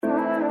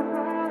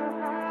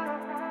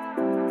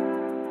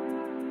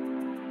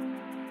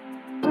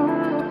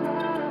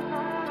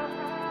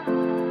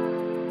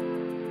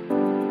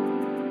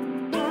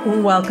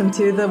Welcome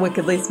to the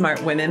Wickedly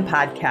Smart Women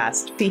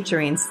podcast,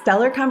 featuring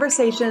stellar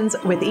conversations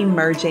with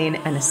emerging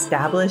and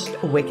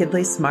established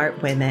wickedly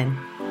smart women.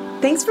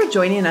 Thanks for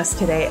joining us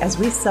today as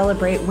we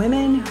celebrate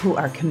women who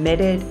are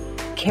committed,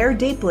 care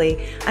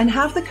deeply, and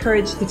have the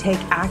courage to take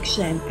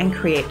action and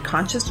create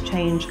conscious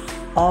change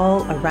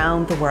all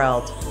around the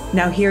world.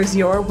 Now here's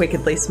your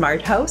wickedly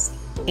smart host,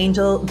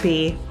 Angel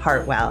B.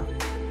 Hartwell.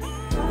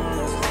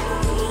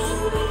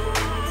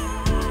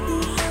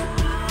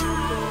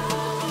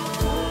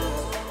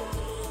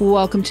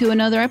 Welcome to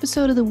another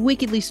episode of the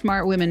Wickedly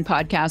Smart Women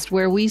podcast,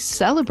 where we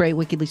celebrate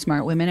wickedly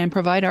smart women and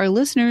provide our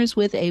listeners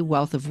with a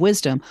wealth of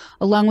wisdom,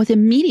 along with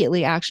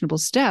immediately actionable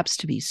steps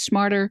to be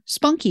smarter,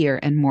 spunkier,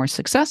 and more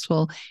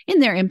successful in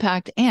their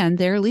impact and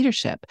their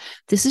leadership.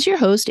 This is your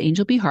host,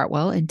 Angel B.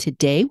 Hartwell, and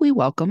today we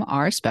welcome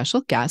our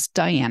special guest,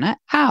 Diana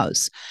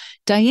Howles.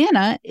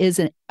 Diana is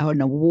an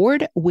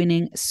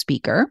award-winning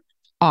speaker,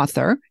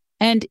 author,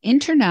 and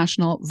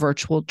international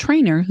virtual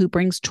trainer who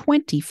brings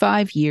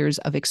 25 years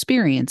of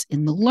experience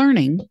in the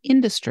learning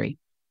industry.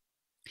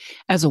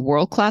 As a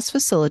world-class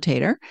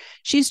facilitator,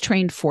 she's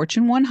trained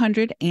Fortune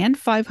 100 and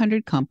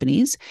 500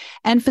 companies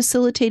and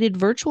facilitated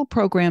virtual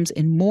programs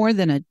in more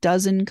than a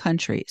dozen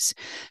countries.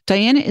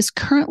 Diana is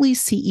currently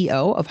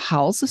CEO of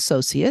Howles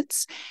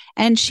Associates,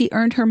 and she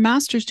earned her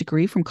master's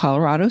degree from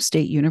Colorado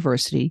State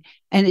University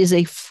and is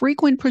a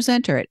frequent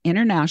presenter at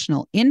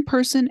international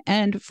in-person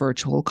and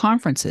virtual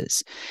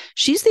conferences.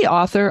 She's the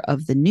author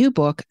of the new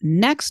book,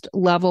 Next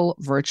Level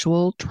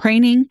Virtual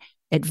Training,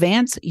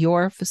 Advance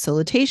Your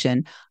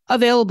Facilitation,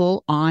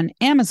 available on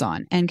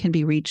Amazon and can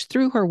be reached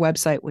through her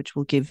website, which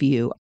we'll give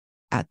you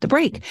at the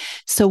break.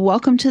 So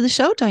welcome to the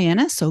show,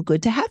 Diana. So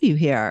good to have you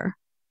here.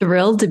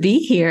 Thrilled to be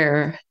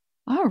here.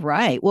 All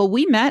right. Well,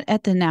 we met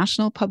at the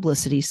National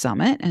Publicity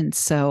Summit, and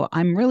so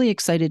I'm really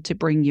excited to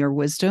bring your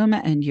wisdom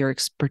and your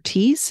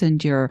expertise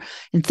and your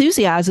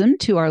enthusiasm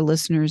to our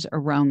listeners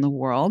around the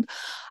world.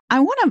 I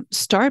want to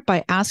start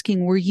by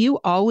asking, were you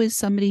always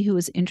somebody who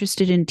was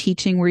interested in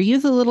teaching? Were you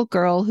the little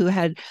girl who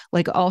had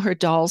like all her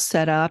dolls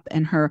set up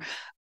and her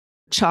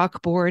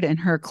chalkboard and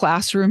her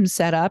classroom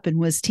set up and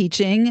was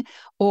teaching?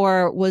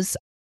 Or was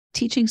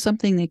teaching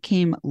something that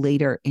came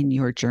later in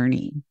your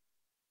journey?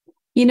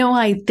 You know,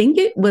 I think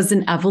it was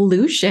an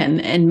evolution,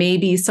 and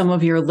maybe some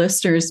of your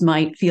listeners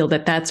might feel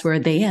that that's where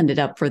they ended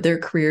up for their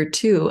career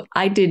too.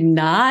 I do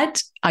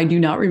not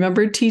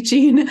remember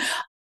teaching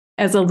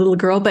as a little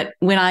girl, but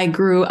when I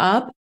grew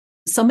up,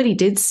 somebody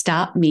did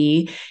stop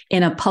me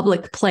in a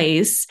public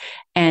place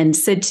and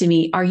said to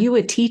me, "Are you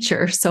a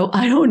teacher?" So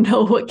I don't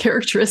know what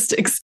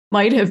characteristics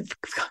might have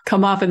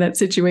come off in that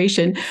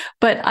situation,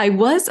 but I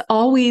was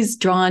always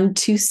drawn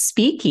to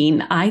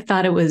speaking. I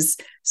thought it was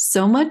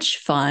so much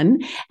fun,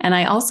 and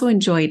I also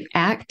enjoyed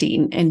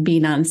acting and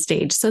being on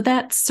stage. So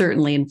that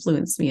certainly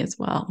influenced me as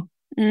well.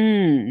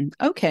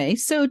 Okay,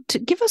 so to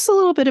give us a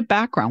little bit of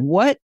background,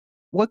 what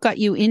got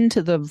you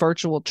into the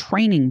virtual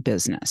training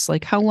business?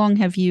 Like, how long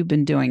have you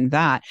been doing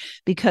that?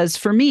 Because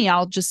for me,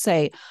 I'll just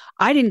say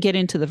I didn't get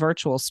into the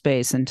virtual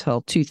space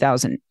until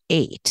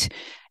 2008.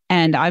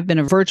 And I've been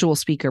a virtual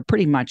speaker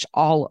pretty much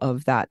all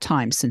of that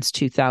time since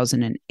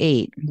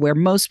 2008, where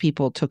most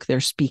people took their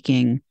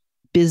speaking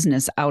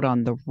business out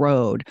on the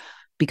road.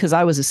 Because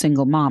I was a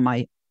single mom,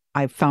 I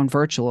found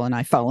virtual and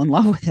I fell in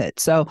love with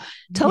it. So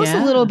tell us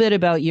a little bit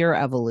about your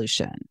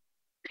evolution.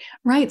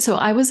 Right. So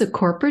I was a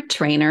corporate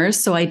trainer.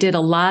 So I did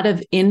a lot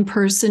of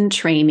in-person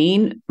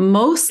training,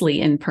 mostly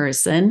in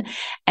person.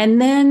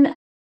 And then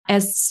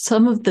as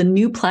some of the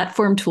new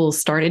platform tools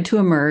started to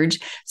emerge,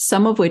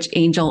 some of which,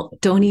 Angel,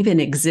 don't even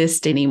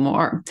exist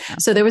anymore.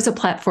 So there was a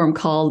platform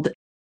called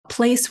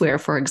Placeware,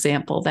 for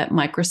example, that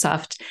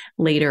Microsoft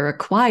later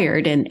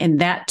acquired, and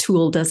that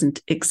tool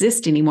doesn't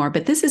exist anymore.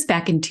 But this is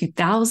back in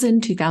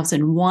 2000,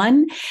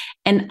 2001.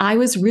 And I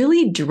was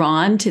really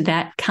drawn to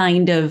that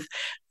kind of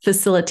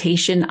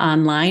facilitation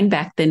online.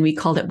 Back then, we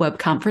called it web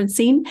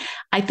conferencing.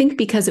 I think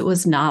because it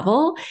was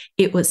novel,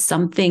 it was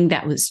something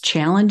that was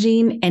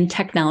challenging, and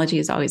technology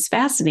has always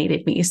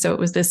fascinated me. So it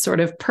was this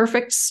sort of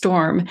perfect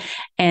storm.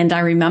 And I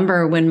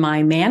remember when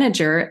my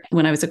manager,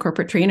 when I was a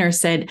corporate trainer,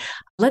 said,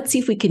 "Let's see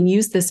if we can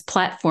use this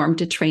platform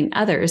to train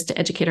others, to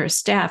educate our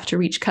staff, to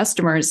reach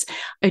customers."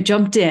 I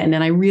jumped in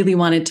and I really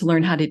wanted to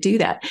learn how to do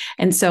that.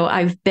 And so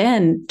I've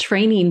been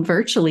training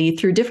virtually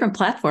through different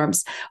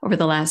platforms over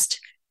the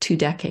last 2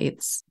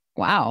 decades.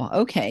 Wow.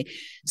 Okay.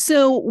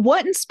 So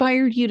what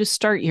inspired you to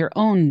start your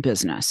own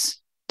business,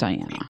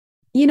 Diana?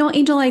 You know,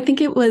 Angel, I think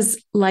it was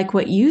like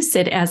what you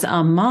said as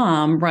a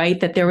mom, right?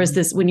 That there was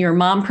this, when you're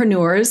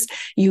mompreneurs,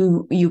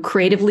 you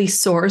creatively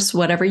source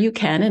whatever you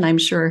can. And I'm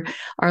sure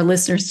our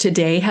listeners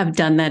today have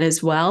done that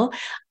as well.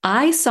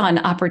 I saw an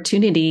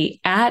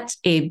opportunity at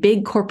a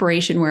big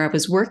corporation where I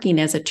was working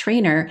as a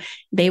trainer.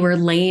 They were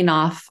laying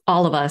off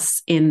all of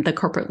us in the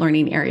corporate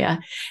learning area.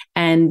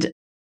 And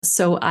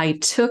so I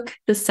took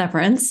the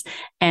severance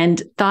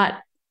and thought,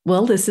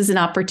 well, this is an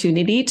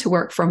opportunity to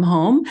work from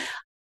home.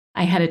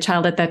 I had a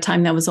child at that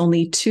time that was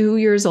only 2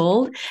 years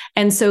old.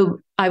 And so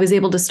I was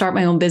able to start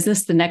my own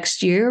business the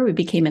next year. We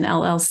became an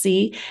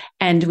LLC,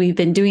 and we've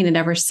been doing it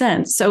ever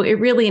since. So it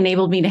really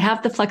enabled me to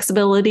have the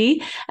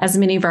flexibility, as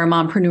many of our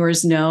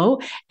mompreneurs know,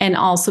 and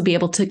also be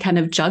able to kind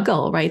of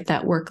juggle, right,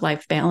 that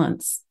work-life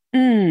balance.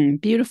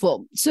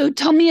 Beautiful. So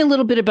tell me a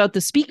little bit about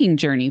the speaking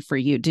journey for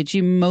you. Did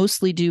you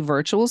mostly do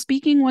virtual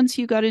speaking once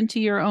you got into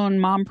your own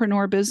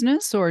mompreneur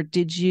business, or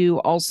did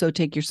you also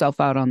take yourself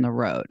out on the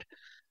road?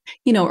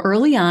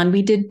 Early on,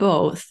 we did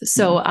both.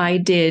 So I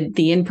did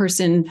the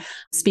in-person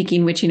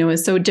speaking, which,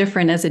 is so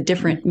different as a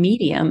different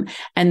medium,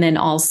 and then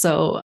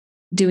also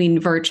doing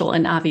virtual.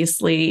 And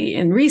obviously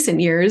in recent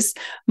years,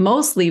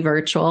 mostly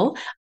virtual,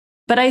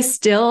 but I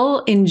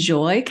still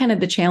enjoy kind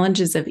of the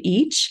challenges of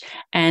each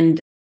and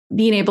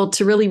being able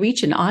to really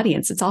reach an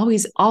audience. It's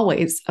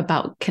always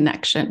about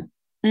connection.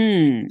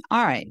 All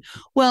right.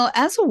 Well,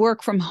 as a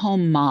work from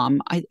home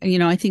mom, I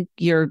think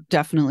you're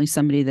definitely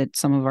somebody that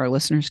some of our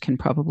listeners can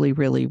probably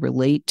really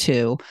relate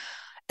to,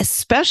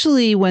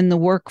 especially when the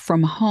work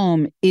from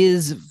home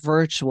is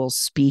virtual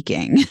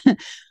speaking.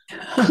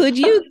 Could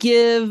you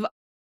give,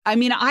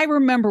 I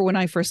remember when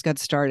I first got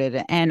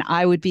started and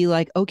I would be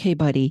like, okay,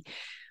 buddy,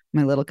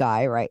 my little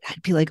guy, right?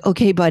 I'd be like,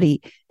 okay,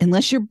 buddy,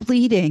 unless you're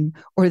bleeding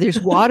or there's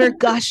water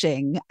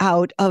gushing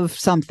out of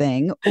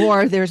something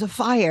or there's a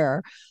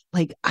fire,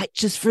 like I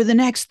just for the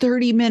next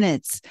 30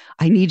 minutes,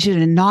 I need you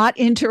to not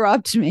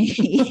interrupt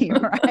me,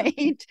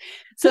 right?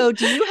 So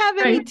do you have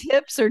any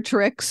tips or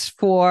tricks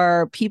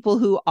for people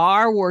who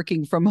are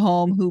working from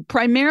home who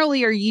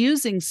primarily are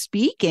using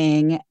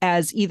speaking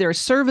as either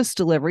service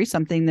delivery,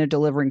 something they're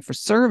delivering for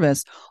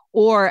service,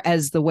 or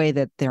as the way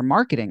that they're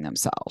marketing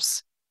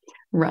themselves?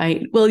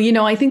 Right. Well,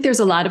 I think there's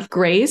a lot of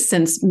grace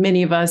since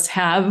many of us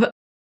have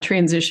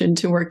transitioned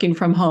to working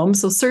from home.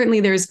 So certainly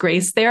there's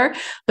grace there.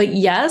 But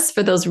yes,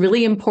 for those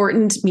really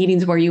important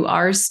meetings where you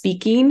are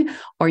speaking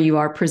or you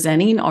are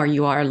presenting or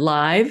you are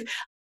live,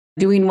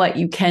 doing what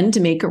you can to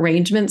make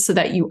arrangements so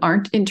that you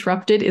aren't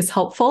interrupted is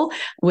helpful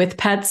with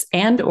pets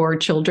and or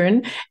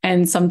children.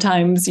 And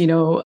sometimes,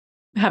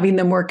 having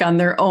them work on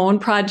their own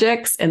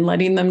projects and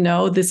letting them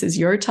know this is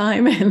your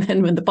time. And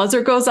then when the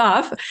buzzer goes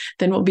off,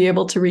 then we'll be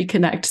able to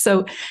reconnect.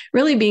 So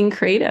really being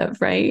creative,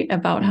 right,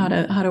 about how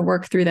to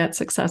work through that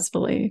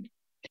successfully.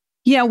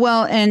 Yeah,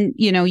 well, and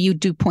you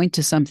do point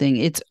to something.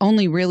 It's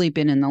only really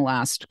been in the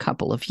last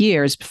couple of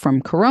years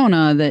from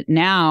Corona that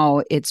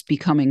now it's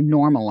becoming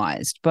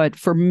normalized. But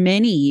for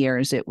many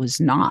years, it was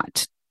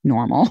not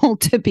normal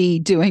to be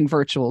doing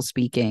virtual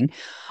speaking.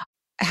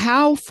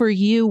 How for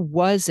you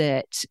was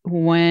it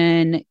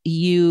when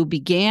you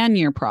began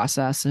your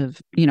process of,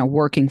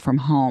 working from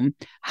home?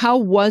 How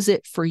was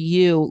it for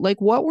you?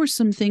 Like, what were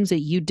some things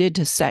that you did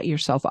to set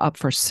yourself up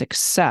for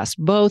success,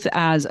 both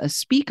as a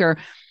speaker,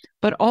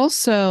 but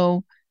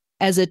also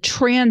as a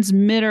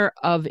transmitter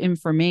of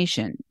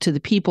information to the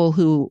people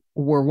who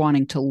were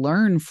wanting to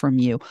learn from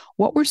you?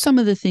 What were some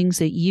of the things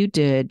that you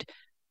did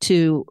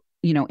to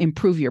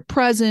improve your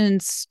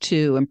presence,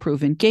 to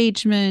improve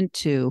engagement,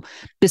 to,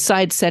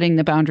 besides setting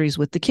the boundaries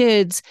with the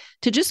kids,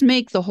 to just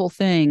make the whole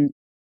thing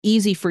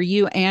easy for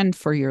you and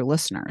for your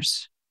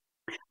listeners?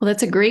 Well,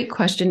 that's a great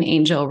question,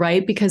 Angel,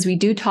 right? Because we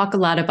do talk a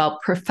lot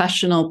about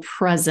professional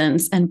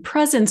presence, and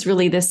presence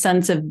really the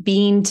sense of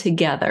being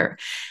together,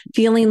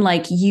 feeling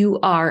like you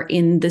are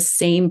in the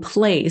same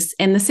place.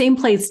 And the same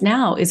place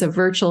now is a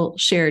virtual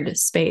shared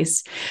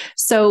space.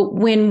 So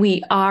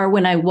when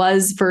I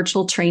was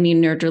virtual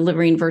training or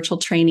delivering virtual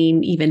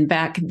training, even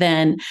back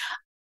then,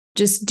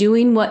 just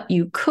doing what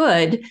you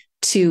could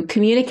to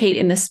communicate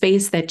in the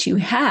space that you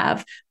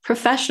have,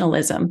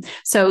 professionalism.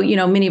 So,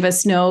 many of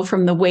us know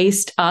from the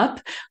waist up,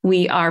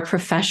 we are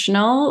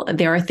professional.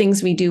 There are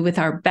things we do with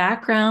our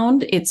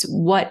background. It's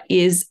what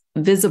is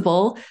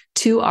visible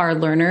to our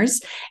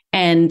learners.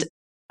 And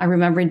I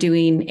remember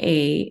doing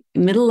a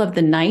middle of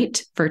the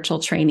night virtual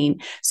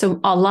training.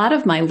 So a lot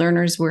of my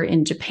learners were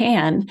in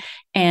Japan.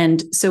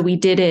 And so we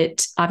did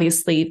it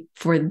obviously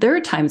for their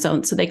time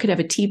zone so they could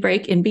have a tea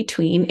break in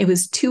between. It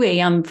was 2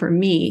 a.m. for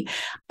me,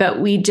 but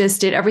we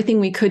just did everything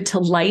we could to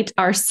light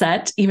our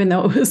set, even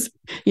though it was,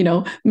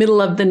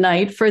 middle of the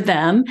night for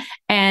them.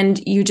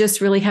 And you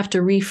just really have to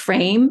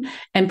reframe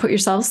and put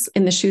yourselves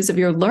in the shoes of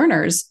your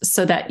learners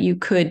so that you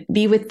could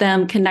be with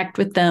them, connect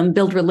with them,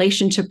 build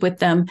relationship with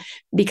them,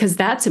 because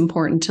that's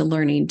important to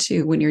learning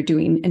too when you're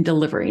doing and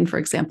delivering, for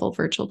example,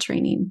 virtual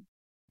training.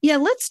 Yeah,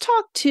 let's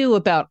talk too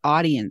about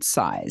audience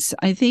size.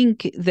 I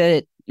think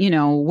that,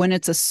 when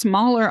it's a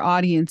smaller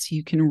audience,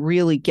 you can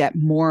really get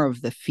more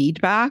of the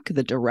feedback,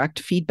 the direct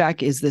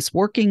feedback. Is this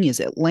working?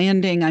 Is it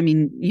landing?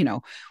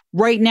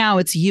 Right now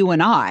it's you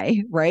and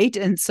I, right?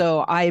 And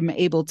so I'm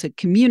able to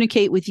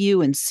communicate with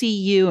you and see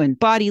you and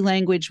body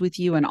language with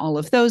you and all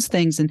of those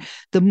things. And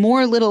the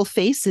more little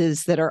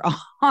faces that are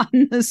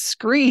on the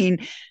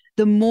screen,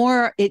 the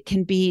more it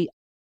can be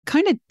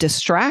kind of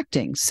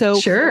distracting. So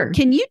Sure.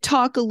 Can you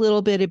talk a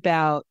little bit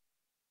about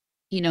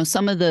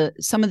some of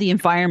the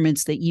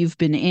environments that you've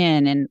been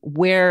in and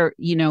where,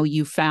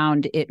 you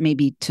found it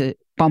maybe to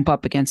bump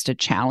up against a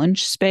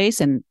challenge space,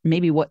 and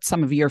maybe what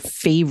some of your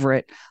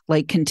favorite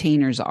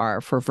containers are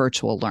for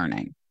virtual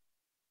learning?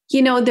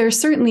 There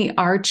certainly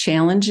are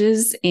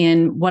challenges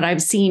in what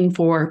I've seen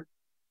for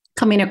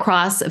coming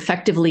across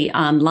effectively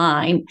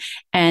online.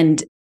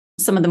 And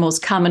some of the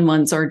most common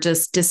ones are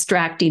just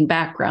distracting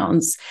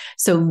backgrounds.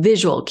 So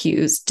visual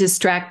cues,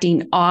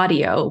 distracting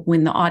audio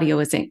when the audio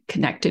isn't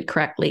connected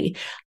correctly,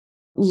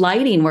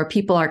 lighting where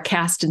people are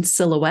cast in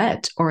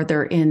silhouette or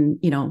they're in,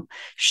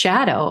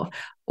 shadow,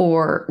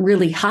 or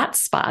really hot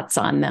spots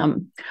on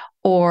them,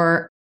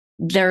 or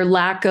their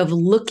lack of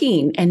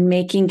looking and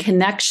making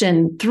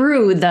connection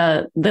through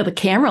the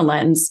camera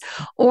lens,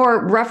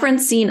 or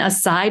referencing a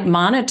side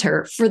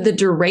monitor for the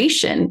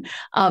duration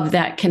of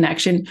that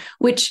connection,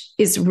 which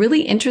is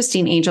really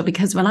interesting, Angel,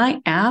 because when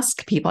I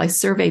ask people, I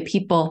survey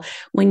people,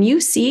 when you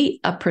see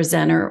a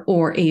presenter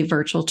or a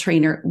virtual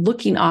trainer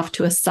looking off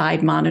to a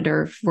side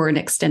monitor for an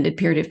extended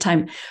period of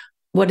time,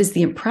 what is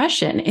the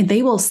impression? And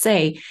they will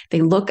say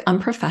they look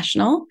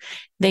unprofessional.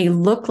 They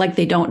look like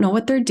they don't know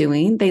what they're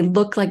doing. They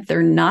look like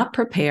they're not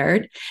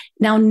prepared.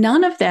 Now,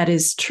 none of that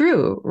is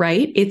true,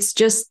 right? It's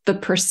just the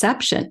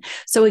perception.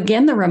 So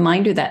again, the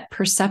reminder that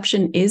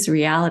perception is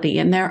reality.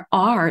 And there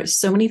are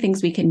so many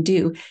things we can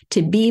do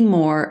to be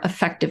more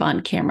effective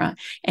on camera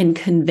and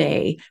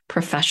convey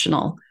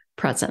professional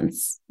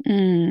presence.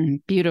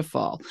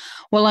 Beautiful.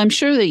 Well, I'm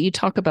sure that you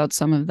talk about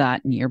some of that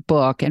in your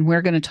book, and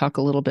we're going to talk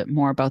a little bit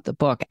more about the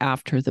book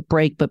after the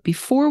break. But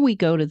before we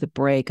go to the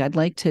break, I'd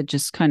like to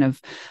just kind of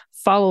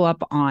follow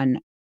up on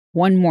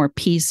one more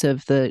piece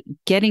of the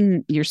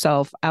getting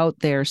yourself out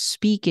there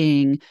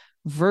speaking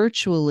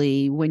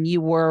virtually when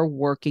you were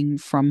working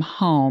from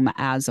home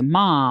as a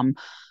mom.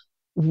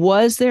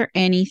 Was there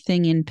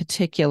anything in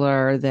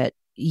particular that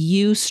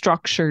you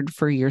structured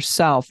for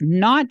yourself,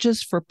 not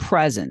just for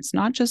presence,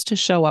 not just to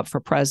show up for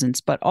presence,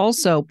 but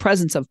also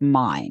presence of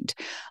mind?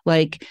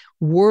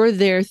 Were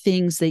there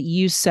things that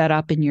you set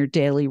up in your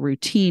daily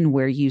routine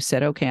where you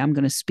said, okay, I'm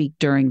going to speak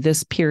during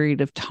this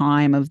period of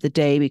time of the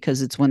day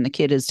because it's when the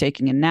kid is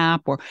taking a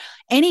nap, or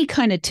any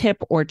kind of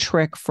tip or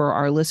trick for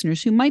our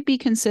listeners who might be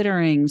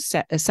considering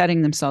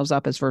setting themselves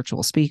up as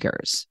virtual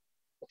speakers?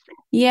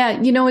 Yeah,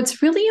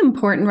 it's really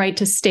important, right,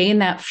 to stay in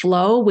that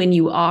flow when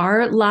you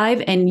are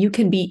live, and you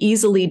can be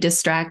easily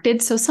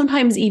distracted. So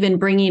sometimes even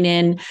bringing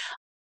in,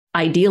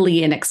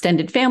 ideally, an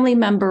extended family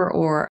member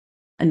or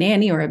a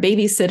nanny or a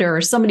babysitter or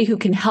somebody who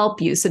can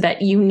help you so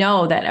that you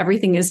know that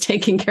everything is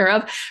taken care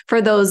of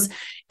for those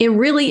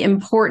really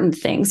important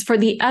things. For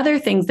the other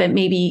things that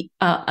maybe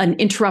an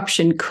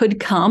interruption could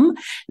come,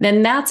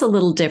 then that's a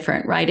little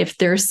different, right? If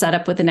they're set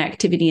up with an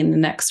activity in the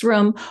next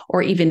room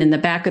or even in the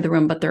back of the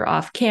room, but they're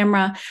off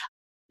camera.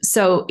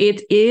 So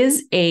it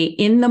is a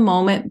in the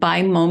moment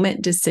by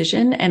moment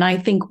decision. And I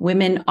think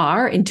women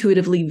are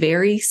intuitively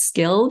very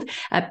skilled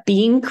at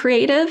being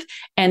creative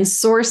and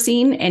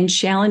sourcing and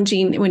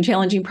challenging, when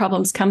challenging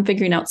problems come,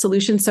 figuring out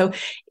solutions. So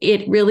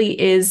it really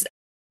is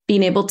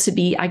being able to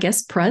be, I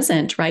guess,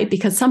 present, right?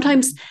 Because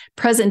sometimes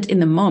present in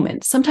the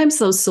moment, sometimes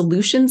those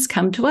solutions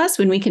come to us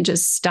when we can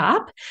just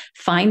stop,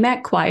 find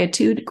that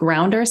quietude,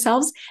 ground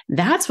ourselves.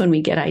 That's when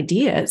we get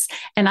ideas.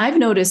 And I've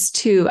noticed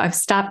too, I've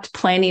stopped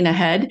planning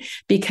ahead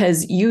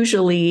because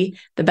usually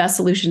the best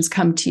solutions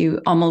come to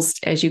you almost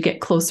as you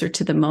get closer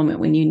to the moment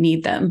when you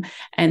need them.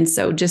 And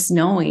so just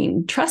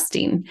knowing,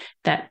 trusting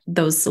that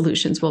those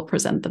solutions will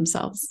present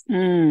themselves.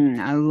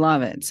 I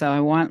love it. So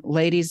I want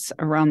ladies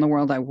around the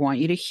world, I want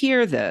you to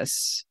hear this.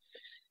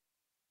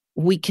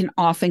 We can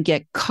often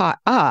get caught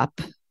up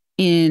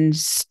in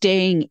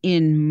staying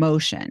in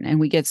motion,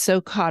 and we get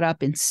so caught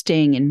up in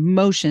staying in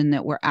motion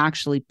that we're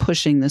actually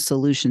pushing the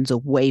solutions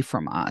away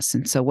from us.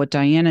 And so what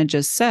Diana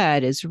just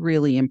said is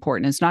really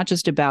important. It's not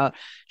just about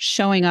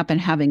showing up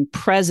and having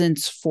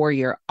presence for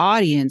your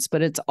audience,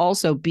 but it's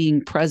also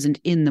being present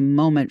in the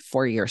moment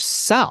for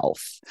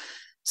yourself,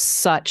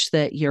 such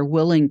that you're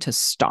willing to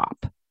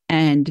stop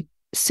and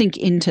sink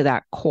into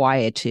that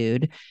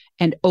quietude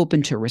and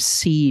open to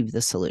receive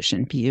the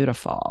solution.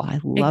 Beautiful. I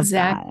love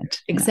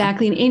that.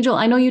 Exactly. And Angel,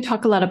 I know you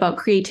talk a lot about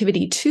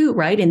creativity too,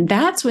 right? And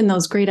that's when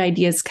those great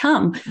ideas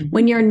come,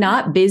 when you're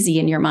not busy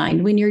in your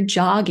mind, when you're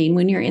jogging,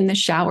 when you're in the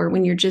shower,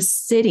 when you're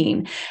just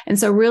sitting. And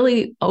so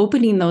really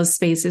opening those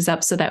spaces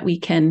up so that we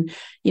can,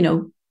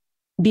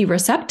 be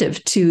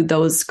receptive to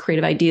those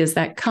creative ideas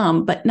that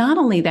come. But not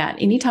only that,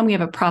 anytime we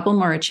have a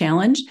problem or a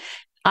challenge,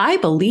 I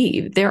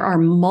believe there are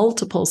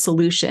multiple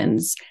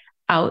solutions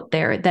out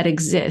there that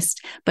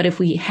exist. But if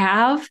we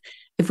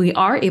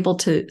are able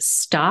to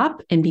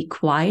stop and be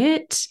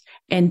quiet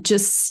and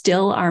just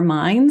still our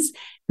minds,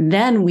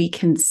 then we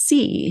can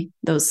see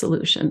those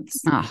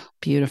solutions.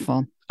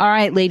 Beautiful. All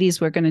right,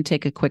 ladies, we're going to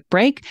take a quick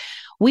break.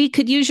 We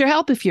could use your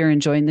help if you're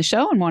enjoying the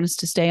show and want us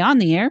to stay on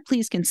the air.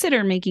 Please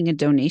consider making a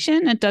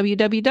donation at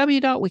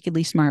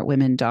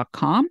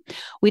www.wickedlysmartwomen.com.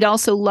 We'd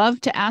also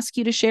love to ask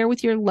you to share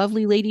with your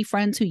lovely lady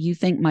friends who you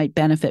think might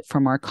benefit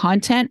from our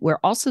content. We're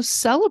also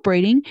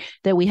celebrating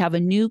that we have a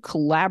new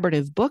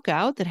collaborative book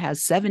out that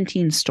has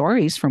 17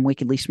 stories from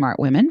wickedly smart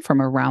women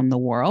from around the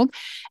world.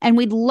 And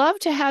we'd love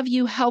to have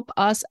you help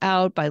us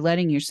out by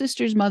letting your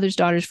sisters, mothers,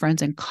 daughters,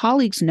 friends, and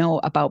colleagues know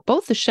about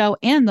both the show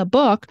and the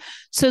book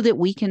so that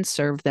we can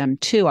serve them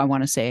too. I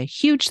want to say a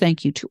huge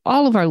thank you to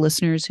all of our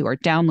listeners who are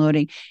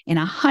downloading in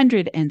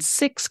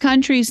 106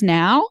 countries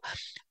now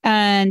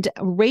and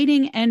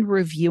rating and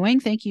reviewing.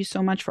 Thank you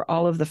so much for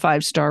all of the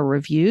 5-star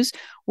reviews.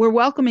 We're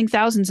welcoming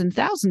thousands and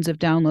thousands of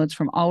downloads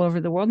from all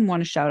over the world and want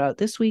to shout out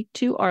this week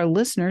to our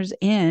listeners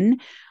in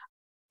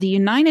the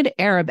United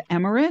Arab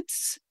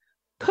Emirates,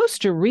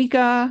 Costa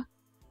Rica,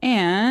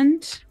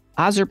 and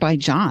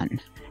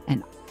Azerbaijan.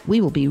 And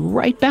we will be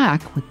right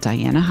back with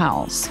Diana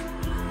Howles.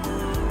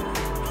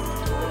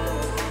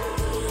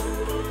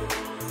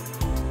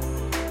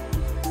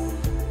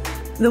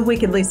 The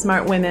Wickedly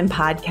Smart Women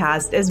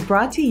podcast is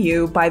brought to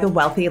you by the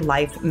Wealthy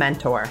Life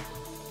Mentor.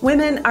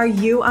 Women, are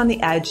you on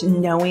the edge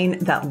knowing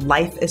that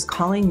life is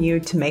calling you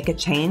to make a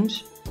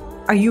change?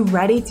 Are you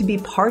ready to be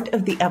part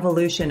of the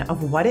evolution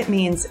of what it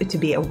means to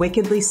be a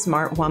wickedly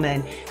smart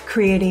woman,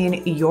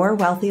 creating your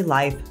wealthy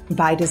life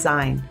by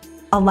design?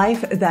 A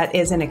life that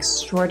is an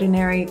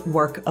extraordinary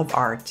work of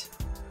art.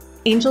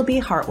 Angel B.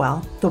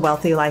 Hartwell, the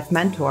Wealthy Life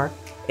Mentor,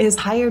 is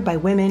hired by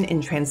women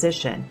in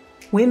transition.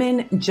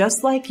 Women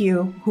just like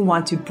you who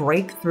want to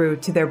break through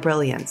to their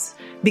brilliance,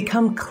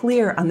 become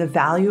clear on the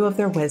value of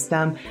their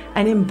wisdom,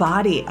 and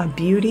embody a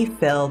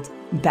beauty-filled,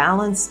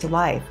 balanced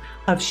life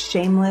of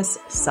shameless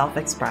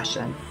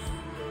self-expression.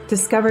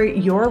 Discover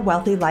your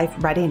wealthy life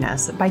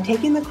readiness by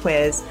taking the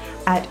quiz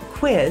at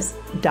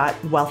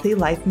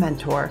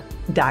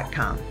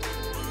quiz.wealthylifementor.com.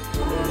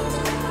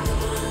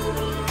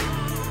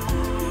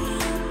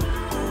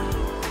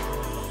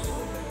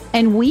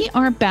 And we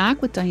are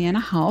back with Diana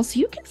Howles.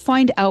 You can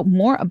find out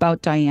more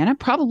about Diana,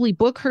 probably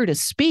book her to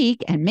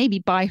speak, and maybe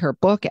buy her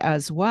book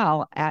as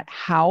well at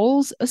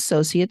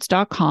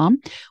howlesassociates.com.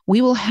 We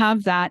will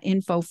have that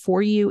info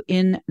for you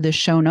in the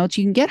show notes.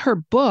 You can get her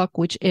book,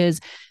 which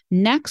is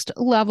Next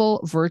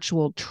Level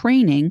Virtual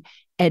Training,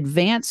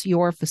 Advance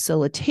Your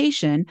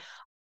Facilitation,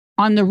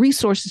 on the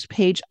resources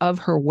page of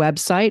her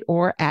website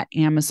or at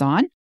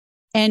Amazon.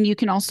 And you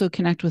can also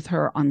connect with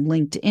her on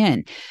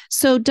LinkedIn.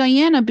 So,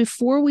 Diana,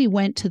 before we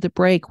went to the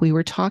break, we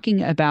were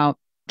talking about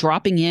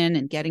dropping in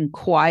and getting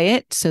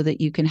quiet so that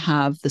you can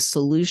have the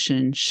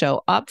solution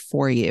show up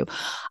for you.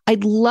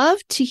 I'd love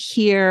to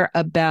hear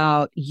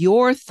about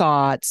your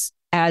thoughts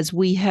as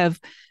we have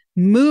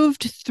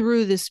moved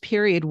through this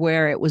period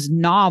where it was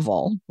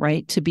novel,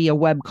 right, to be a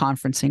web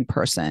conferencing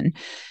person,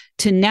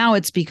 to now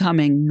it's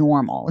becoming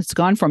normal. It's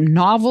gone from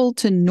novel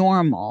to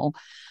normal.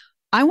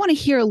 I want to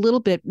hear a little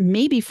bit,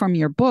 maybe from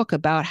your book,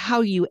 about how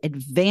you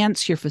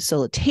advance your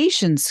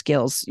facilitation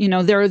skills. You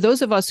know, there are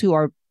those of us who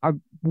are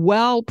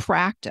well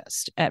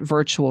practiced at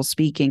virtual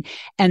speaking,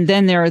 and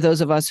then there are those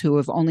of us who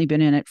have only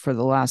been in it for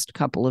the last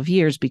couple of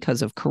years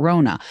because of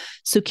Corona.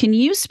 So can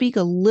you speak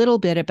a little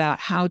bit about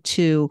how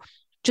to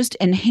just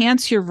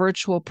enhance your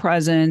virtual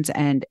presence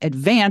and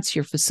advance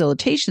your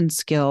facilitation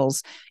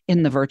skills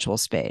in the virtual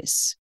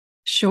space?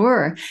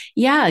 Sure.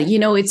 Yeah.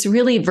 It's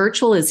really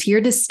virtual is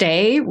here to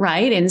stay,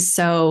 right? And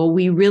so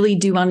we really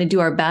do want to do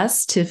our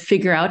best to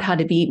figure out how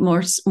to be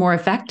more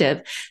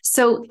effective.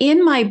 So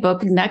in my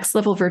book, Next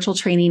Level Virtual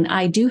Training,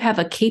 I do have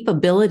a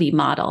capability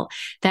model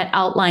that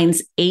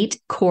outlines 8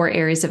 core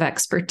areas of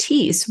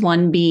expertise,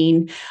 one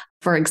being,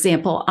 for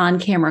example,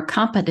 on-camera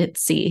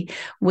competency,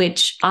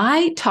 which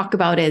I talk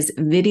about as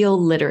video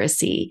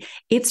literacy.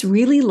 It's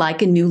really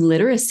like a new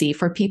literacy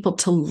for people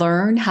to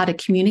learn how to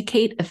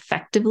communicate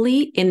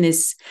effectively in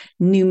this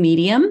new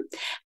medium.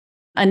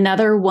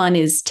 Another one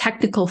is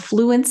technical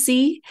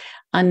fluency.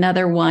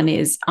 Another one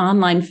is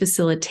online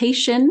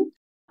facilitation.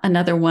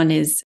 Another one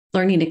is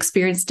learning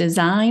experience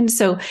design.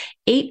 So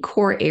 8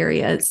 core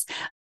areas.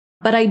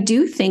 But I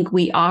do think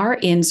we are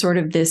in sort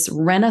of this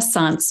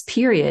Renaissance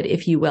period,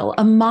 if you will,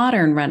 a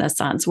modern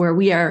Renaissance where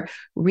we are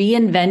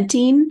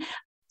reinventing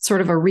sort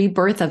of a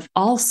rebirth of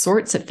all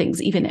sorts of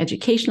things, even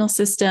educational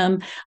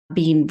system,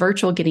 being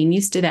virtual, getting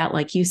used to that,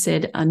 like you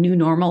said, a new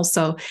normal.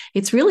 So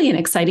it's really an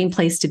exciting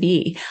place to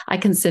be. I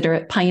consider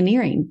it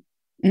pioneering.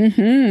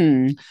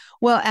 Mm-hmm.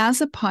 Well,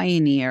 as a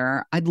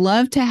pioneer, I'd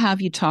love to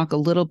have you talk a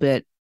little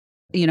bit.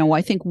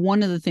 I think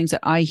one of the things that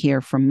I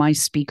hear from my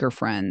speaker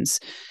friends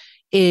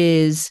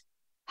is,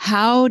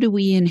 how do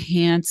we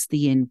enhance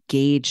the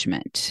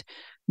engagement?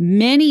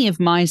 Many of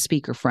my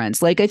speaker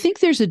friends, I think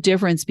there's a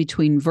difference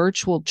between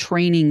virtual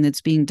training that's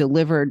being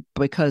delivered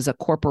because a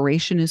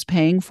corporation is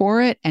paying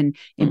for it and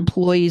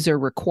employees are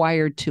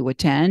required to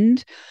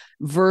attend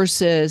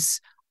versus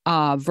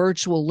a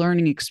virtual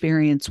learning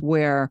experience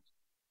where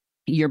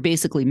you're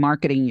basically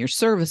marketing your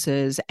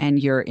services and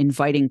you're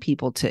inviting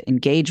people to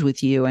engage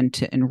with you and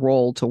to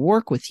enroll to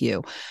work with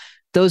you.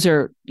 those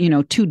are,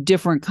 two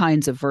different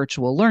kinds of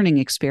virtual learning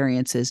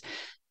experiences.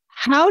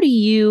 How do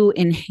you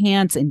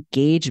enhance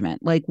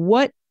engagement? Like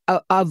what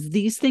of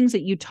these things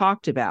that you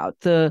talked about,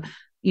 the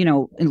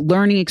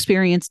learning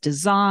experience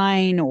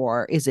design,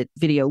 or is it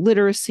video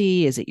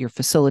literacy? Is it your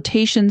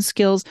facilitation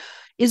skills?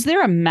 Is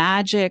there a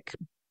magic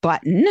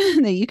button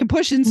that you can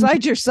push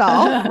inside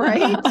yourself,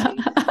 right?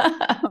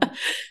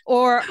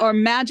 or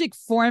magic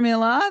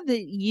formula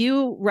that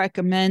you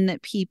recommend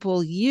that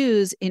people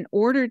use in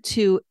order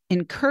to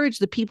encourage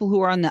the people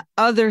who are on the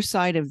other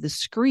side of the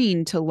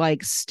screen to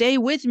like stay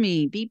with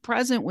me, be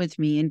present with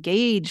me,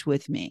 engage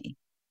with me?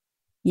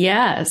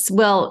 Yes.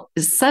 Well,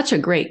 such a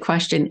great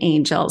question,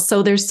 Angel.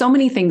 So there's so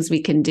many things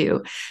we can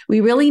do. We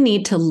really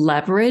need to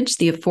leverage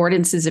the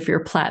affordances of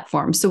your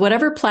platform. So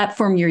whatever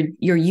platform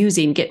you're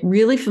using, get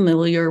really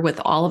familiar with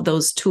all of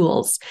those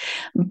tools.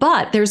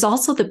 But there's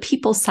also the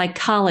people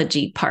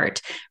psychology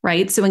part,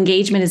 right? So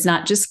engagement is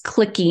not just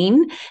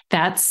clicking,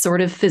 that's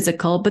sort of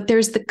physical, but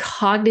there's the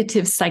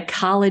cognitive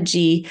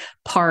psychology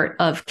part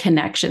of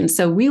connection.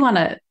 So we want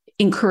to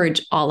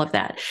encourage all of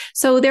that.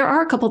 So there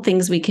are a couple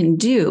things we can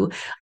do.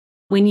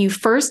 When you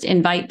first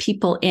invite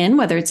people in,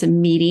 whether it's a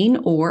meeting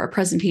or a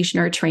presentation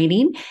or a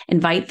training,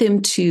 invite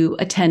them to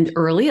attend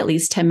early, at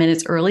least 10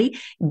 minutes early,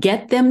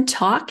 get them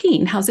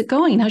talking. How's it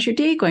going? How's your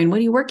day going? What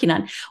are you working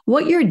on?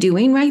 What you're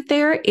doing right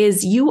there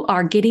is you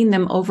are getting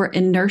them over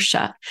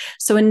inertia.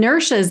 So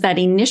inertia is that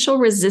initial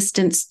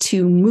resistance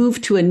to move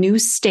to a new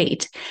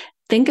state.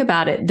 Think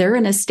about it. They're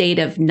in a state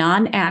of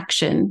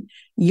non-action.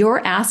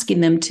 You're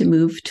asking them to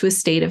move to a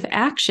state of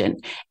action.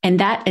 And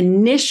that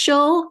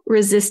initial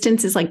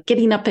resistance is like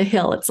getting up a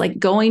hill. It's like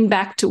going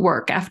back to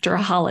work after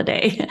a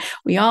holiday.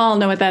 We all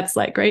know what that's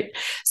like, right?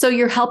 So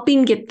you're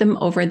helping get them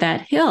over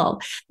that hill.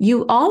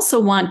 You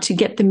also want to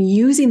get them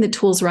using the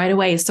tools right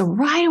away. So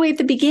right away at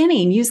the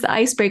beginning, use the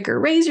icebreaker,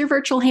 raise your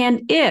virtual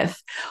hand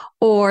if,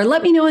 or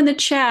let me know in the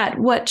chat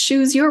what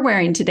shoes you're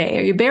wearing today.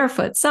 Are you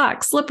barefoot,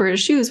 socks, slippers,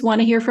 shoes? Want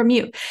to hear from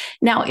you.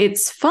 Now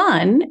it's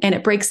fun and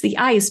it breaks the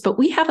ice, but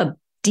we have a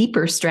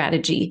deeper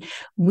strategy.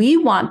 We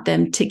want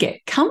them to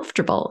get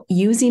comfortable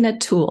using a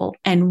tool.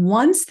 And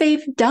once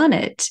they've done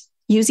it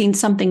using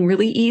something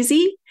really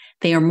easy,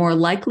 they are more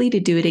likely to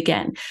do it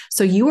again.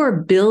 So you are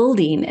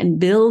building and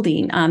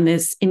building on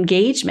this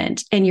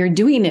engagement, and you're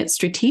doing it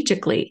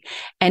strategically.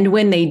 And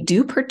when they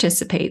do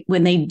participate,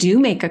 when they do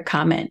make a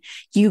comment,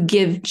 you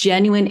give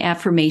genuine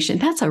affirmation.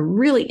 That's a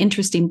really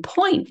interesting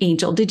point,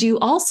 Angel. Did you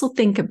also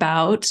think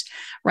about,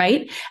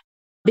 right?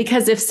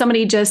 Because if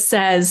somebody just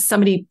says,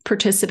 somebody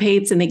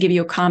participates and they give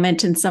you a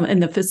comment and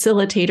the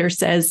facilitator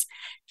says,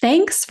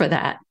 thanks for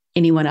that.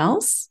 Anyone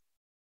else?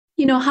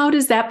 How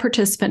does that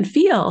participant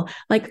feel?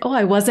 Like, oh,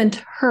 I wasn't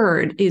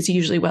heard is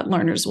usually what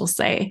learners will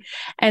say.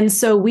 And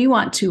so we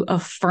want to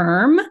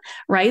affirm,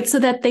 right? So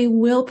that they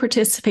will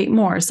participate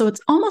more. So it's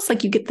almost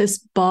like you get this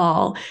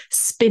ball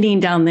spinning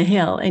down the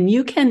hill, and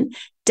you can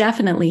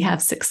definitely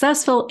have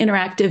successful,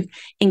 interactive,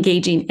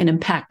 engaging, and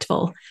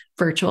impactful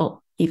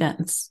virtual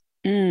events.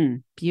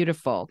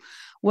 Beautiful.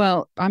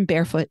 Well, I'm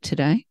barefoot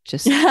today.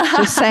 Just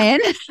saying.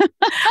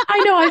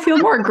 I know. I feel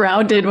more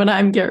grounded when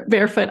I'm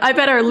barefoot. I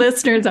bet our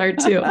listeners are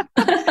too.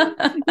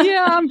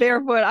 Yeah, I'm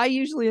barefoot. I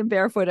usually am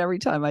barefoot every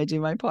time I do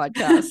my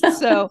podcast.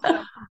 So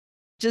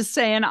just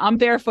saying, I'm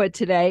barefoot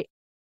today.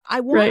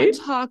 I want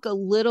to talk a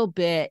little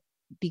bit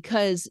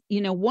because,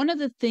 one of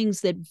the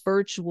things that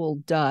virtual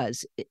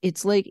does,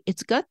 it's like,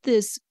 it's got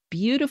this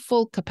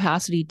beautiful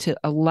capacity to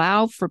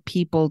allow for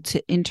people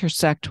to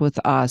intersect with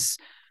us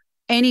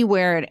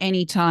anywhere at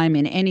any time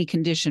in any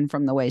condition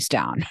from the waist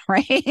down,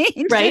 right?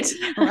 Right.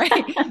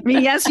 I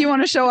mean, yes, you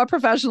want to show up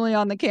professionally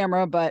on the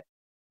camera, but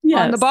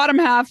on the bottom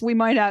half, we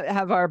might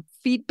have our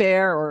feet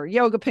bare or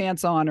yoga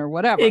pants on or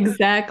whatever.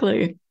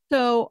 Exactly.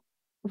 So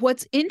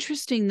what's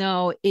interesting,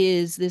 though,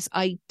 is this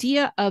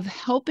idea of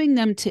helping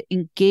them to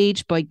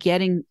engage by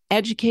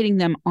educating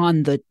them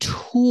on the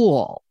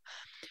tool,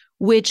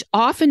 which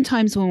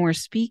oftentimes when we're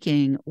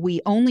speaking, we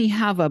only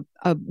have a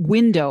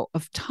window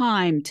of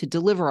time to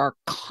deliver our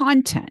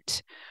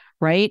content,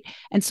 right?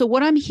 And so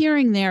what I'm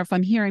hearing there, if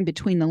I'm hearing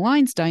between the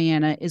lines,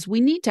 Diana, is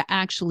we need to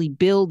actually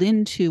build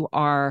into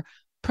our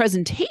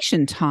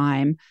presentation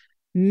time,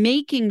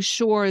 making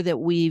sure that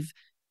we've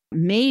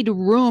made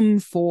room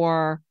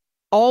for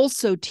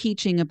also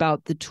teaching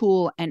about the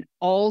tool and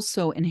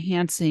also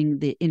enhancing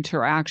the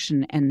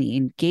interaction and the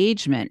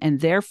engagement.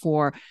 And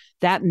therefore,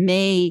 that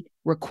may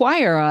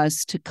require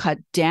us to cut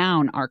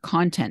down our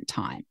content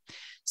time.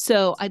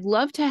 So I'd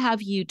love to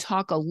have you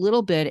talk a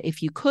little bit,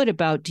 if you could,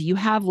 about, do you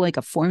have like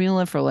a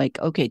formula for like,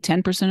 okay,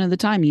 10% of the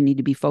time you need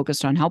to be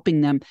focused on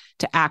helping them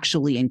to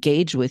actually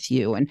engage with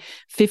you, and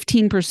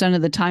 15%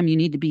 of the time you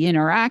need to be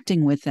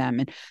interacting with them,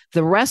 and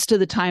the rest of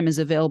the time is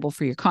available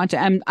for your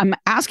content? I'm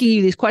asking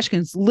you these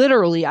questions.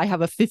 Literally, I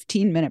have a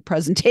 15-minute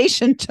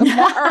presentation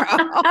tomorrow.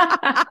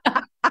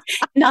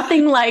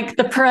 Nothing like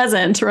the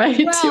present,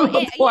 right?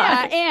 Well,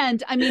 yeah,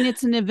 and I mean,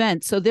 it's an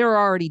event, so they're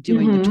already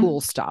doing the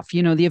tool stuff.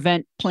 The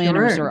event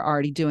planners are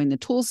already doing the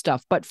tool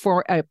stuff. But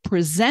for a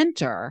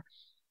presenter,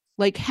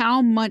 like,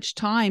 how much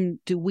time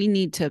do we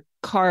need to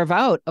carve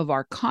out of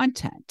our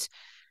content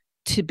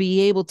to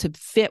be able to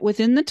fit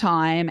within the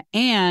time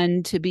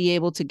and to be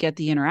able to get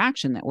the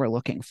interaction that we're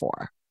looking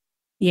for.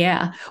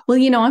 Yeah. Well,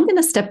 I'm going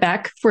to step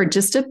back for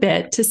just a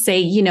bit to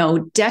say,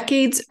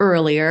 decades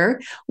earlier,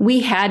 we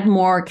had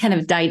more kind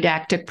of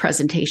didactic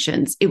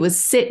presentations. It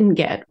was sit and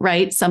get,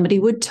 right? Somebody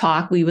would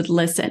talk, we would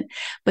listen.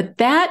 But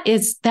that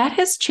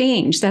has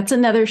changed. That's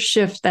another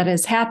shift that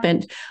has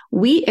happened.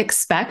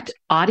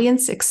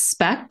 Audience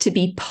expect to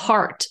be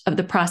part of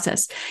the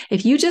process.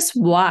 If you just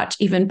watch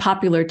even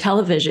popular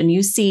television,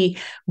 you see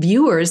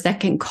viewers that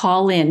can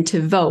call in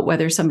to vote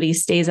whether somebody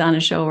stays on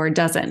a show or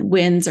doesn't,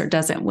 wins or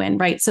doesn't win,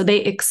 right? So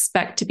they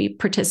expect to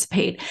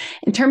participate.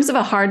 In terms of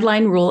a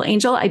hardline rule,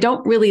 Angel, I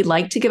don't really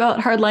like to give out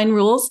hardline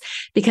rules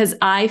because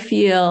I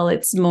feel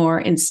it's more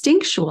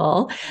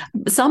instinctual.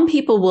 Some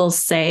people will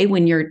say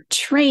when you're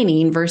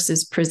training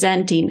versus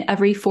presenting,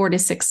 every 4 to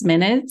 6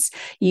 minutes,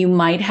 you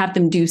might have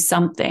them do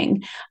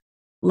something.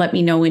 Let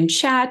me know in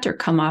chat or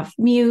come off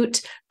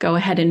mute. Go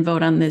ahead and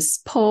vote on this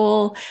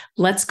poll.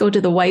 Let's go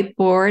to the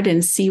whiteboard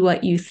and see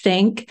what you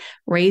think.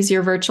 Raise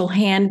your virtual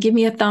hand. Give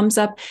me a thumbs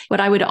up. What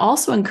I would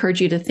also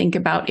encourage you to think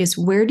about is,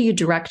 where do you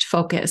direct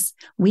focus?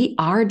 We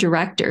are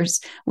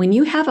directors. When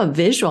you have a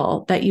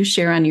visual that you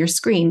share on your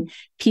screen,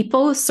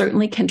 people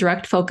certainly can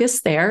direct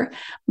focus there.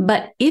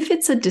 But if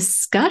it's a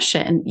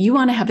discussion, you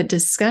want to have a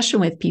discussion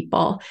with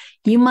people,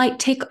 you might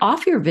take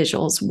off your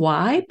visuals.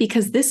 Why?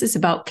 Because this is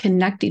about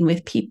connecting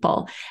with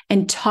people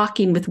and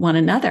talking with one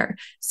another.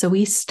 So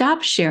we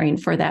stop sharing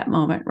for that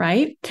moment,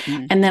 right?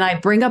 Mm-hmm. And then I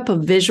bring up a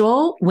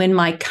visual when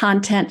my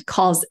content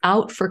calls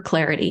out for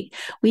clarity.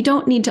 We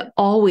don't need to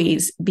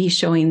always be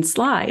showing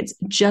slides,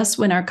 just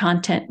when our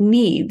content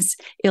needs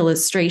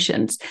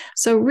illustrations.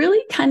 So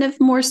really kind of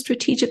more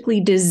strategically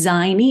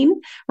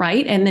designing,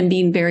 right? And then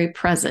being very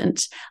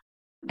present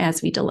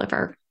as we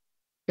deliver.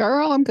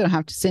 Girl, I'm going to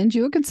have to send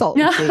you a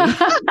consultancy.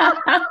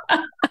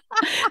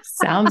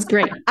 Sounds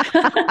great.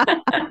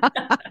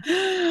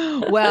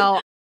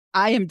 Well,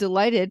 I am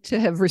delighted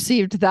to have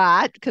received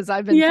that, because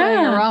I've been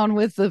playing around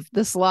with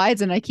the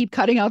slides, and I keep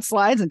cutting out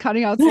slides and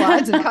cutting out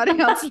slides and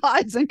cutting out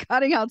slides and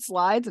cutting out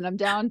slides. And I'm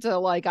down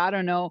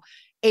to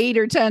 8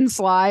 or 10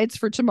 slides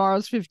for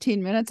tomorrow's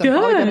 15 minutes. I'm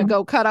probably going to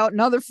go cut out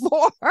another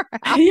 4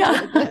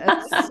 after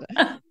this.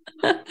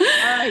 All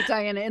right,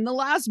 Diana, in the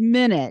last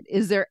minute,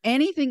 is there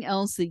anything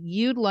else that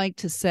you'd like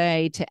to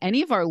say to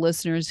any of our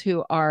listeners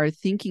who are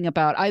thinking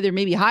about either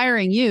maybe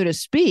hiring you to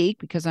speak,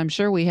 because I'm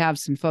sure we have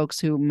some folks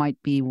who might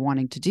be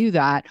wanting to do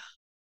that,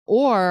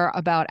 or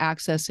about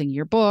accessing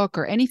your book,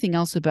 or anything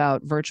else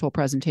about virtual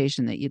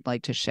presentation that you'd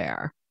like to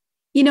share?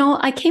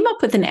 I came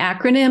up with an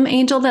acronym,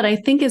 Angel, that I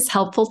think is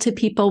helpful to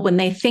people when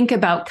they think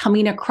about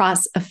coming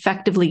across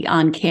effectively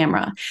on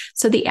camera.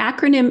 So the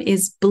acronym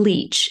is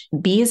BLEACH,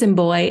 B as in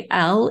boy,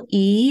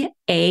 LEACH,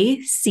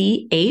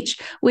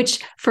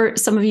 which for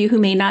some of you who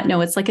may not know,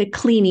 it's like a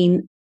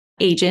cleaning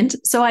agent.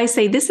 So I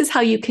say this is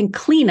how you can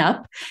clean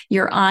up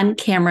your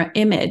on-camera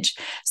image.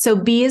 So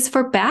B is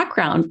for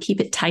background, keep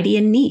it tidy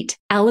and neat.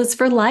 L is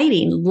for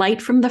lighting, light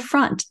from the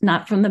front,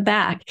 not from the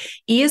back.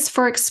 E is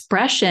for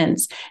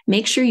expressions.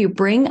 Make sure you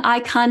bring eye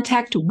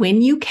contact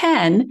when you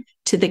can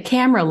to the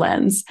camera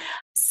lens.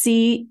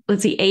 A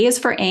is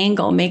for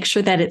angle. Make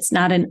sure that it's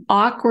not an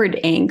awkward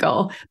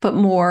angle, but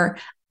more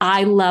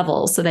eye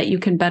level so that you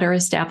can better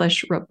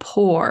establish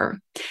rapport.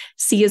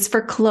 C is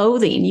for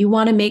clothing. You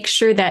want to make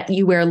sure that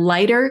you wear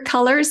lighter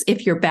colors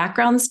if your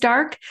background's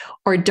dark,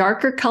 or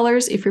darker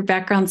colors if your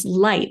background's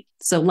light.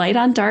 So light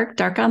on dark,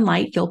 dark on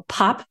light, you'll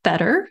pop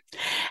better.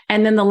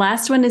 And then the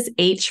last one is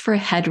H for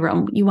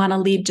headroom. You want to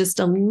leave just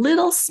a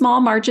little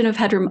small margin of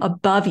headroom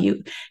above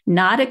you,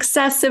 not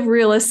excessive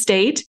real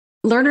estate.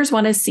 Learners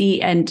want to see,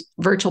 and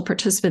virtual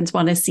participants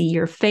want to see,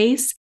 your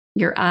face,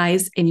 your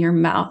eyes, and your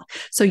mouth.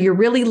 So you're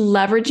really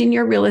leveraging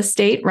your real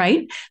estate,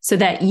 right? So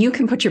that you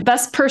can put your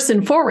best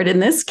person forward in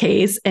this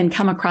case and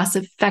come across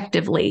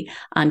effectively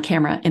on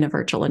camera in a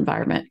virtual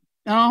environment.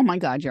 Oh my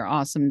God, you're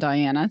awesome,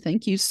 Diana.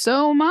 Thank you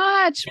so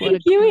much.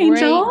 Thank you,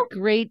 Angel.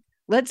 Great.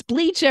 Let's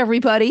bleach,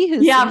 everybody.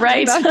 Yeah,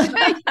 right.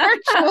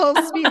 Virtual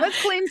speed.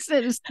 Let's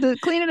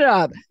clean it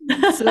up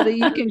so that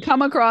you can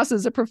come across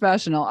as a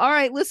professional. All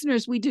right,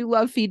 listeners, we do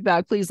love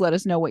feedback. Please let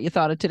us know what you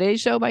thought of today's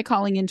show by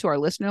calling into our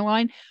listener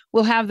line.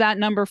 We'll have that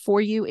number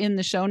for you in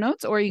the show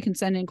notes, or you can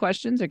send in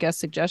questions or guest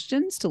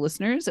suggestions to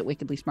listeners at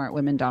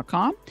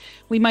wickedlysmartwomen.com.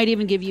 We might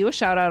even give you a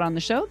shout out on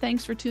the show.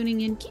 Thanks for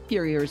tuning in. Keep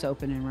your ears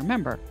open, and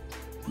remember,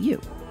 you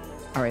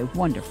are a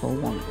wonderful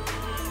woman.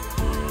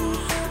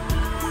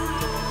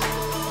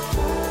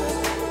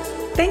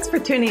 Thanks for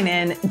tuning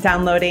in,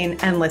 downloading,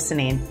 and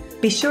listening.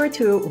 Be sure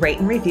to rate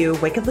and review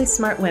Wickedly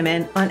Smart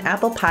Women on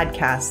Apple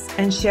Podcasts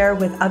and share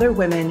with other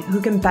women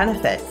who can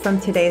benefit from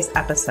today's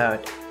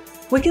episode.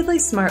 Wickedly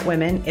Smart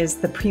Women is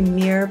the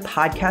premier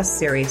podcast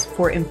series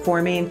for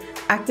informing,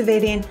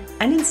 activating,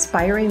 and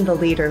inspiring the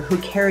leader who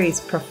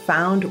carries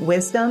profound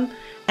wisdom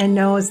and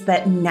knows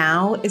that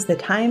now is the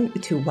time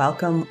to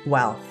welcome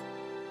wealth.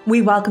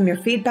 We welcome your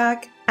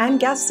feedback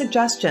and guest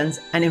suggestions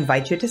and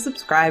invite you to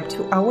subscribe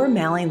to our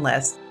mailing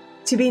list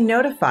to be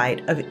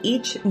notified of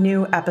each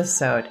new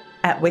episode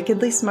at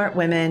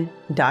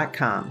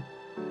wickedlysmartwomen.com.